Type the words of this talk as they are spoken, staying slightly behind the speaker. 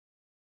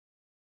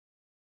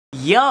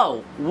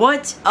Yo,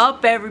 what's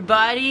up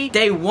everybody?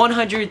 Day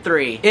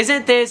 103.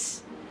 Isn't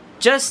this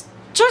just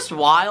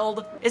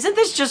wild? Isn't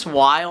this just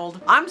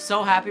wild? I'm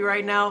so happy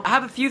right now. I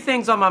have a few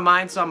things on my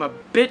mind, so I'm a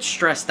bit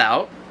stressed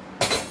out.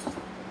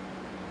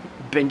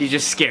 Bendy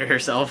just scared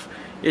herself.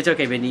 It's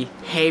okay, Bendy.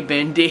 Hey,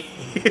 Bendy.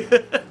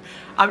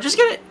 I'm just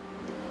gonna...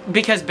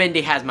 Because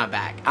Bendy has my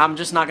back. I'm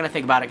just not gonna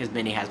think about it because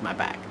Bendy has my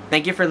back.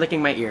 Thank you for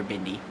licking my ear,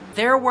 Bendy.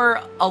 There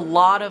were a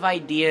lot of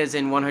ideas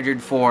in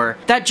 104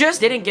 that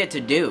just didn't get to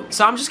do.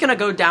 So I'm just gonna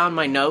go down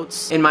my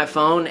notes in my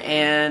phone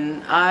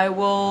and I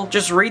will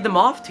just read them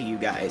off to you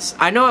guys.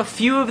 I know a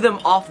few of them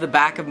off the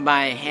back of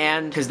my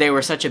hand because they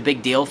were such a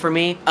big deal for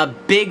me. A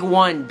big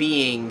one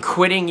being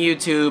quitting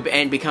YouTube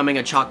and becoming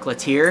a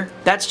chocolatier.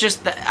 That's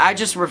just, I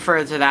just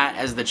refer to that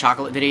as the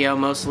chocolate video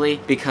mostly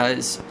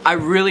because I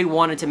really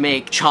wanted to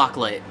make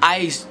chocolate.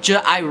 I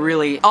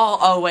really,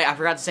 oh wait, I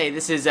forgot to say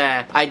this is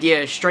an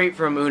idea straight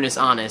from Unis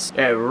Honest.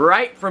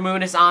 Right from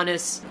Unis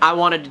Honest. I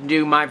wanted to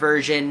do my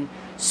version,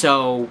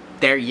 so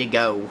there you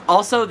go.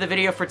 Also, the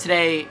video for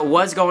today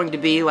was going to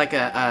be like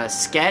a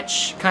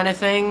sketch kind of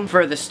thing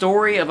for the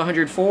story of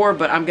 104,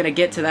 but I'm gonna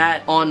get to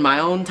that on my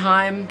own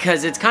time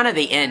because it's kind of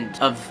the end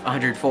of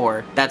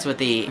 104. That's what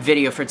the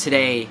video for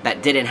today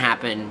that didn't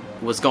happen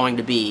was going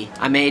to be.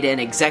 I made an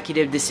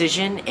executive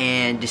decision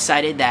and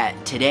decided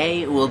that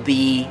today will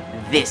be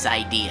this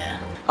idea.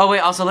 Oh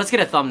wait, also let's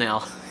get a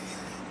thumbnail.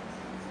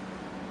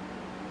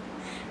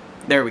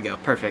 There we go,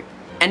 perfect.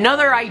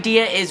 Another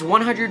idea is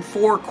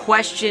 104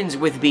 questions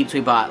with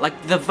BepTweBot,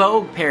 like the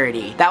Vogue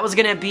parody. That was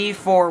gonna be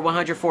for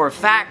 104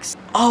 facts.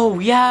 Oh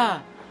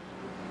yeah,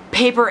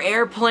 paper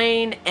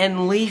airplane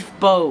and leaf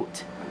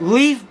boat.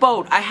 Leaf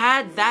boat, I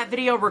had that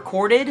video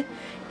recorded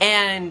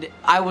and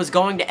I was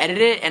going to edit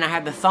it and I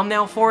had the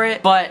thumbnail for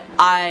it, but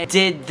I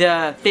did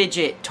the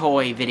fidget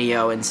toy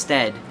video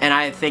instead. And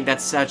I think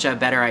that's such a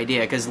better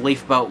idea because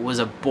Leaf Boat was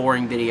a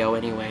boring video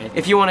anyway.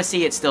 If you want to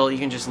see it still, you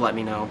can just let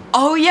me know.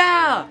 Oh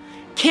yeah!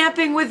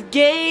 Camping with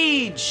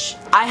Gaige!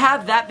 I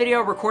have that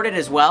video recorded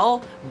as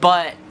well,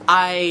 but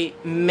that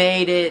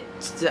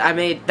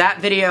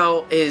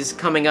video is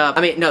coming up.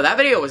 No, that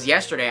video was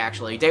yesterday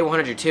actually, day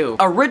 102.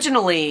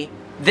 Originally,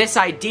 this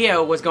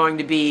idea was going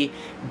to be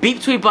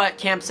BepTweButt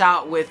camps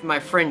out with my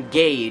friend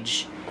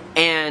Gaige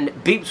and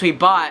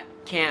BepTweBot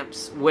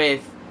camps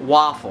with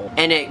Waffle,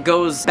 and it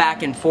goes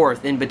back and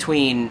forth in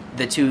between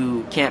the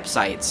two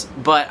campsites.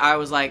 But I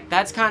was like,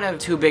 that's kind of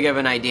too big of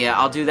an idea.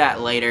 I'll do that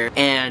later.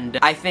 And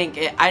I think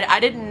I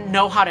didn't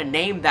know how to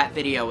name that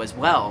video as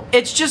well.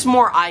 It's just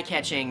more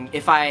eye-catching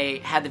if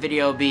I had the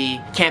video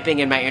be camping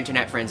in my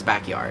internet friend's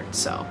backyard.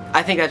 So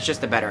I think that's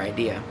just a better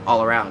idea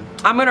all around.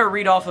 I'm gonna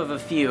read off of a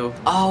few.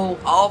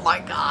 Oh my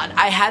god.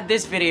 I had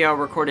this video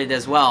recorded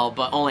as well,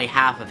 but only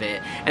half of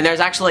it. And there's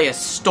actually a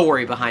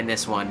story behind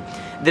this one.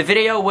 The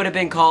video would have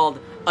been called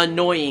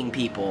Annoying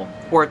People,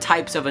 or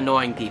Types of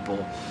Annoying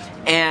People.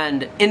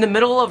 And in the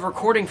middle of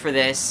recording for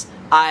this,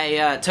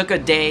 I took a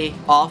day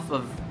off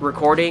of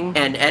recording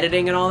and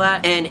editing and all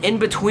that, and in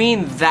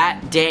between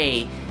that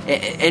day,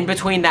 in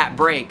between that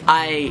break,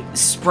 I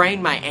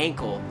sprained my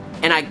ankle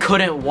and I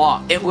couldn't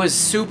walk. It was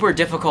super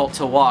difficult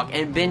to walk,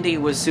 and Bendy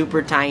was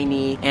super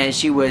tiny and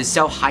she was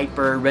so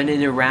hyper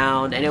running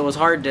around, and it was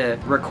hard to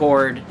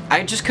record.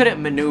 I just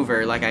couldn't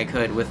maneuver like I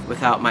could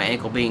without my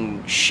ankle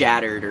being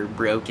shattered or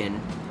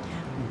broken.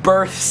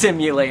 Birth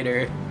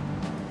simulator.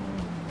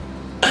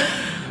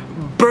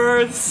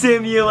 Birth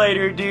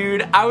simulator,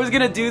 dude. I was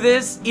gonna do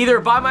this either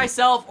by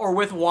myself or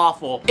with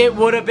Waffle. It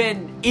would have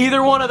been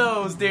either one of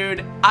those,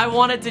 dude. I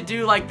wanted to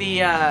do like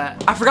the,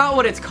 I forgot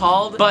what it's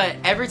called, but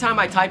every time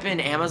I type in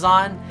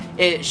Amazon,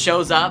 it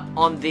shows up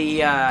on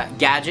the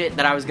gadget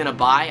that I was gonna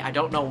buy. I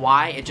don't know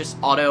why. It just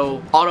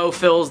auto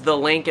fills the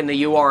link in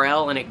the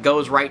URL and it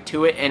goes right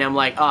to it, and I'm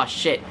like, oh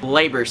shit,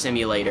 labor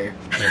simulator.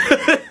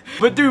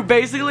 But dude,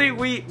 basically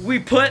we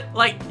put,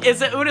 like,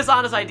 it's an Unis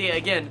Honest idea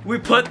again. We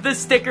put the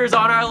stickers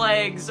on our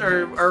legs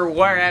or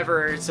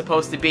wherever it's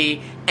supposed to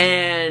be,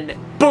 and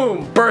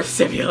boom, birth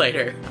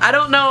simulator. I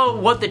don't know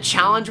what the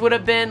challenge would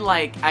have been,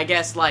 like, I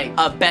guess like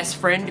a best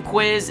friend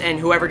quiz, and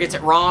whoever gets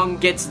it wrong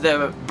gets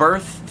the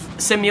birth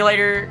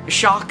simulator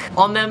shock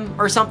on them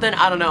or something.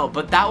 I don't know,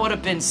 but that would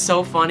have been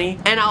so funny.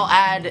 And I'll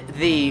add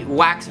the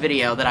wax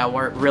video that I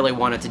really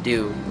wanted to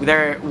do.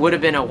 There would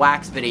have been a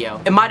wax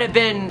video. It might have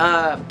been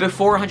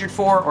before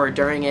 104 or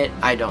during it,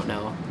 I don't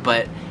know.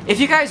 But if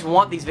you guys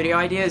want these video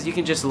ideas, you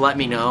can just let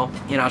me know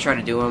and I'll try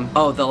to do them.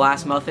 Oh, the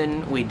last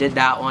muffin, we did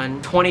that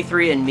one.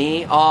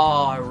 23andMe,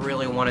 oh, I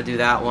really want to do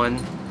that one.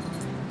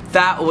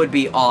 That would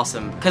be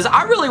awesome, because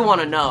I really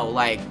want to know,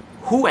 like,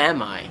 who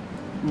am I?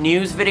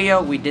 News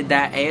video, we did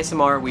that.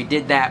 ASMR, we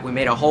did that. We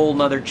made a whole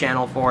nother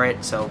channel for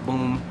it, so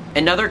boom.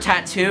 Another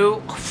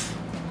tattoo.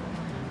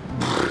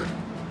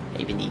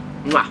 Hey, Benny.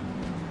 Mwah.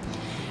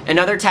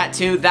 Another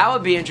tattoo, that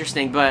would be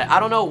interesting, but I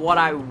don't know what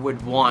I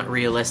would want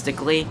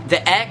realistically.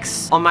 The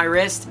X on my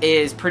wrist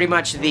is pretty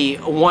much the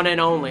one and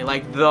only,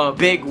 like the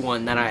big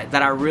one that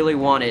I really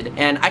wanted,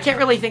 and I can't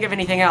really think of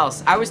anything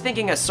else. I was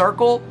thinking a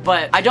circle,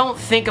 but I don't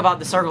think about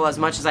the circle as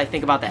much as I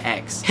think about the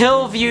X.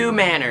 Hillview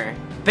Manor.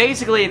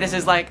 basically this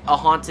is like a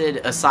haunted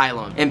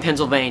asylum in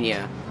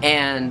Pennsylvania.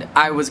 And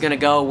I was gonna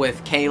go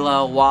with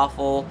Kayla,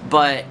 Waffle,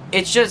 but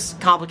it's just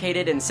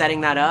complicated in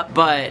setting that up.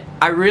 But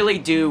I really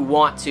do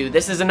want to,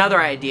 this is another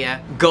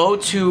idea, go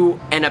to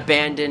an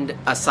abandoned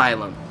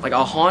asylum. Like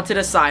a haunted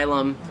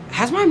asylum.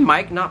 Has my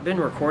mic not been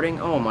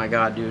recording? Oh my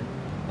god, dude.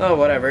 Oh,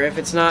 whatever. If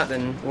it's not,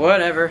 then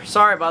whatever.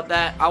 Sorry about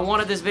that. I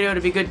wanted this video to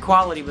be good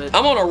quality, but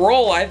I'm on a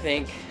roll, I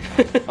think.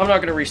 I'm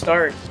not gonna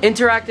restart.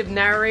 Interactive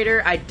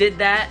narrator, I did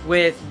that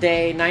with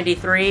day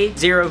 93,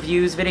 0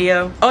 views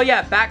video. Oh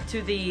yeah, back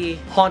to the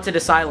haunted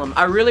asylum.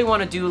 I really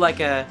want to do like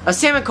a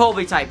Sam and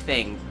Colby type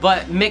thing,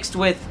 but mixed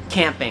with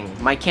camping,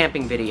 my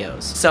camping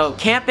videos. So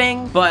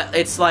camping, but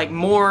it's like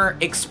more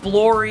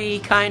explory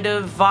kind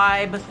of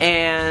vibe,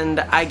 and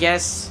I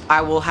guess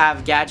I will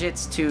have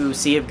gadgets to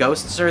see if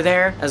ghosts are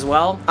there as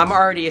well. I'm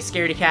already a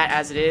scaredy cat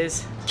as it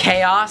is.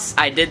 Chaos,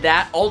 I did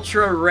that.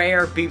 Ultra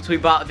rare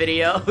BepTweBot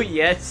video.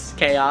 Yes,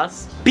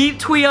 chaos.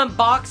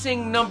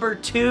 BepTweunBoxing number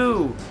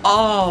 2.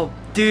 Oh,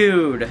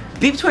 dude.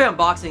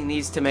 BepTweunBoxing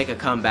needs to make a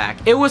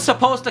comeback. It was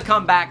supposed to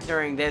come back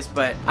during this,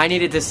 but I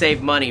needed to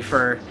save money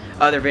for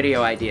other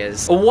video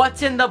ideas.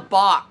 What's in the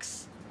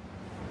box?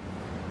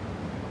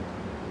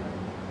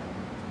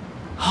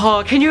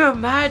 Oh, can you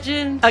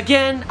imagine?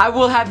 Again, I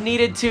will have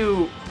needed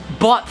to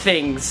bought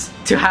things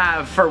to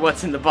have for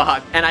what's in the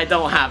box, and I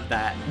don't have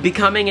that.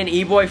 Becoming an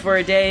e-boy for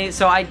a day.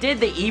 So I did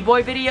the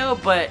e-boy video,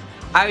 but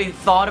I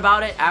thought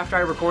about it after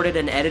I recorded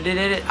and edited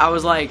it. I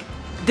was like,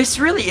 this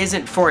really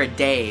isn't for a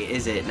day,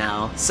 is it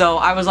now? So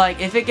I was like,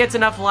 if it gets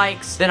enough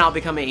likes, then I'll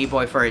become an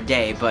e-boy for a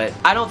day. But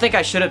I don't think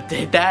I should have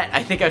did that.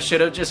 I think I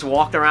should have just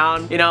walked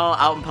around, you know,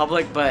 out in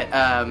public. But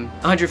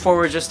 104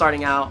 was just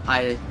starting out.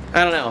 I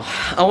don't know.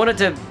 I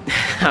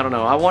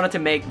wanted to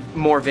make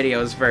more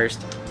videos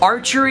first.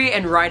 Archery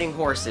and riding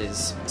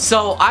horses.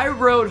 So I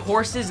rode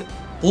horses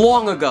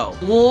long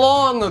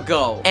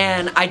ago,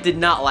 and I did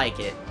not like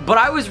it. But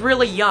I was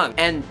really young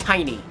and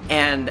tiny,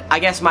 and I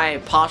guess my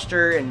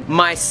posture and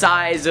my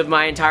size of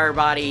my entire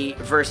body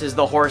versus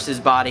the horse's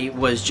body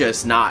was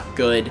just not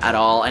good at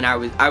all, and I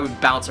would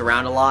bounce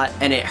around a lot,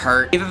 and it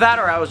hurt. Either that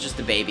or I was just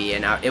a baby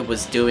and it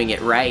was doing it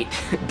right.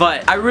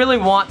 But I really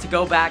want to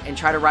go back and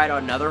try to ride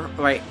another,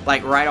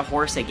 like ride a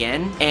horse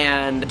again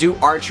and do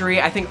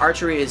archery. I think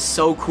archery is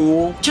so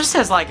cool, just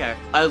as like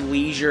a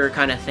leisure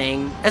kind of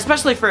thing,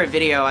 especially for a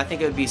video. I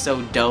think it would be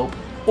so dope.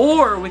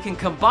 Or we can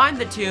combine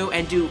the two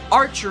and do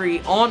archery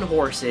on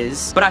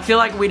horses, but I feel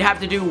like we'd have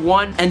to do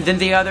one and then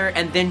the other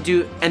and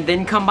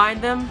then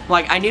combine them.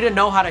 Like, I need to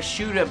know how to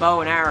shoot a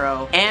bow and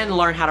arrow and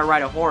learn how to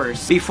ride a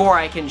horse before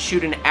I can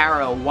shoot an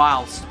arrow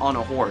whilst on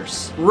a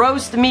horse.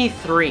 Roast Me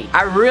 3.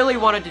 I really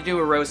wanted to do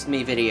a Roast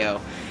Me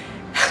video.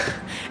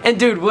 And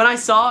dude, when I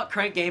saw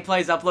Crank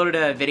Gameplays uploaded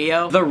a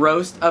video, the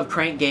roast of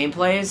Crank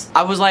Gameplays,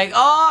 I was like,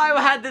 oh,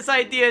 I had this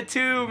idea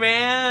too,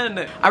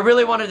 man. I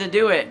really wanted to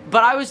do it,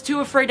 but I was too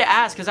afraid to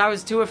ask because I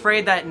was too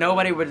afraid that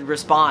nobody would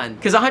respond.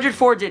 Because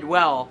 104 did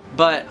well,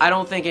 but I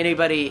don't think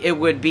it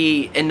would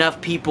be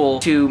enough people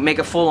to make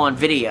a full-on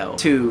video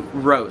to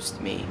roast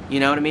me. You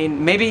know what I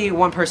mean? Maybe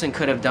one person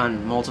could have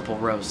done multiple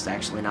roasts,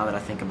 actually, now that I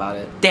think about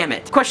it. Damn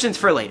it. Questions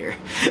for later.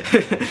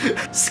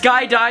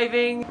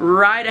 Skydiving,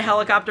 ride a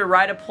helicopter,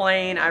 ride a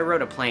plane. I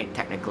rode a plane,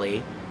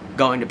 technically,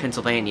 going to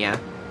Pennsylvania.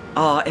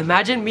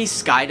 Imagine me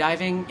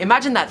skydiving.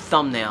 Imagine that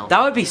thumbnail.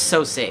 That would be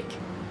so sick.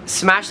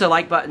 Smash the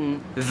like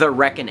button, The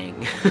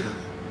Reckoning.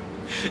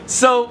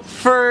 So,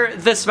 for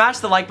the Smash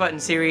the Like Button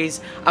series,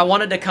 I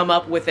wanted to come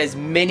up with as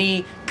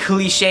many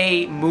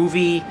cliche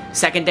movie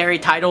secondary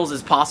titles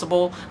as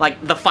possible,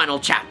 like The Final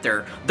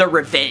Chapter, The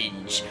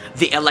Revenge,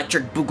 The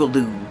Electric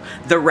Boogaloo,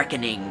 The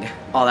Reckoning,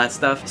 all that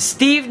stuff.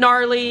 Steve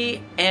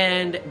Narley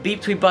and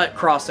BepTweButt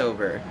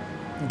crossover.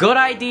 Good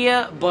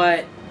idea,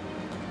 but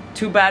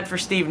too bad for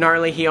Steve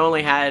Narley. He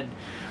only had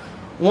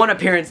one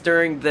appearance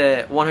during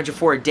the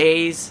 104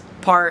 days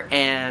part,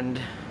 and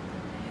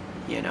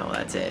you know,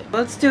 that's it.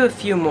 Let's do a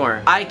few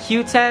more.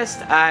 IQ test,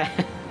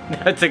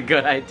 that's a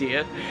good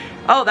idea.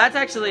 Oh, that's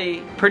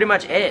actually pretty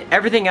much it.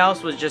 Everything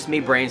else was just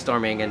me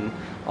brainstorming and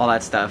all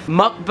that stuff.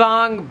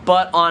 Mukbang,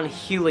 but on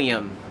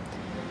Helium.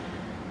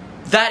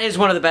 That is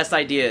one of the best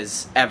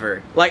ideas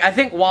ever. Like, I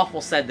think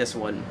Waffle said this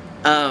one.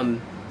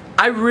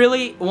 I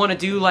really want to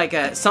do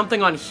like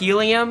something on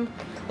Helium,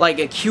 like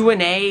a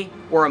Q&A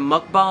or a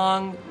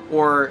mukbang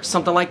or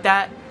something like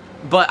that.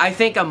 But I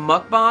think a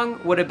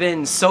mukbang would have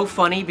been so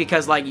funny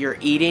because like you're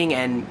eating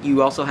and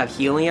you also have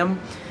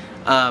helium.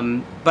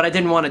 But I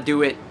didn't want to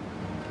do it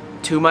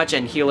too much,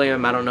 and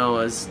helium, I don't know,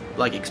 is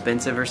like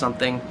expensive or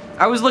something.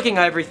 I was looking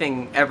at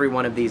every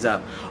one of these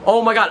up.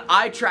 Oh my god,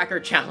 eye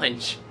tracker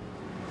challenge.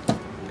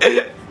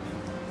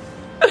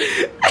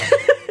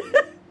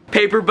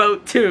 Paper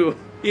boat 2.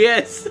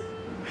 Yes.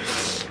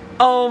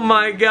 Oh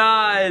my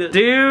god.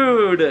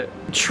 Dude.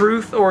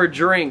 Truth or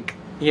drink.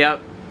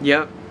 Yep.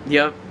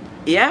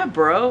 Yeah,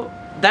 bro.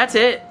 that's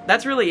it.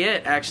 That's really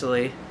it,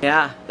 actually.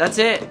 Yeah, that's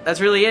it. That's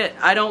really it.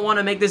 I don't want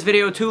to make this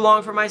video too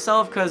long for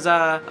myself because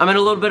I'm in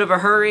a little bit of a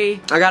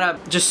hurry. I gotta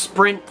just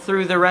sprint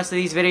through the rest of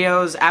these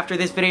videos. After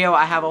this video,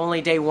 I have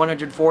only day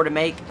 104 to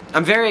make.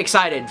 I'm very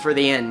excited for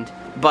the end,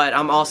 but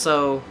I'm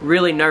also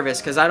really nervous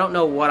because I don't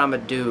know what I'm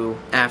gonna do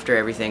after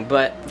everything.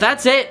 But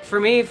that's it for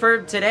me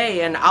for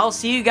today, and I'll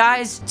see you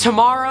guys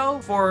tomorrow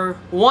for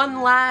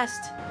one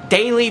last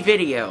daily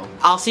video.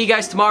 I'll see you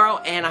guys tomorrow,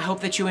 and I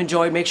hope that you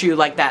enjoyed. Make sure you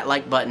like that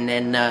like button,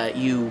 and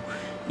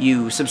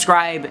you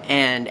subscribe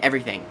and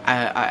everything.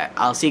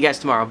 I'll see you guys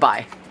tomorrow.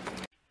 Bye.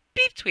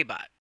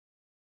 BepTweBot.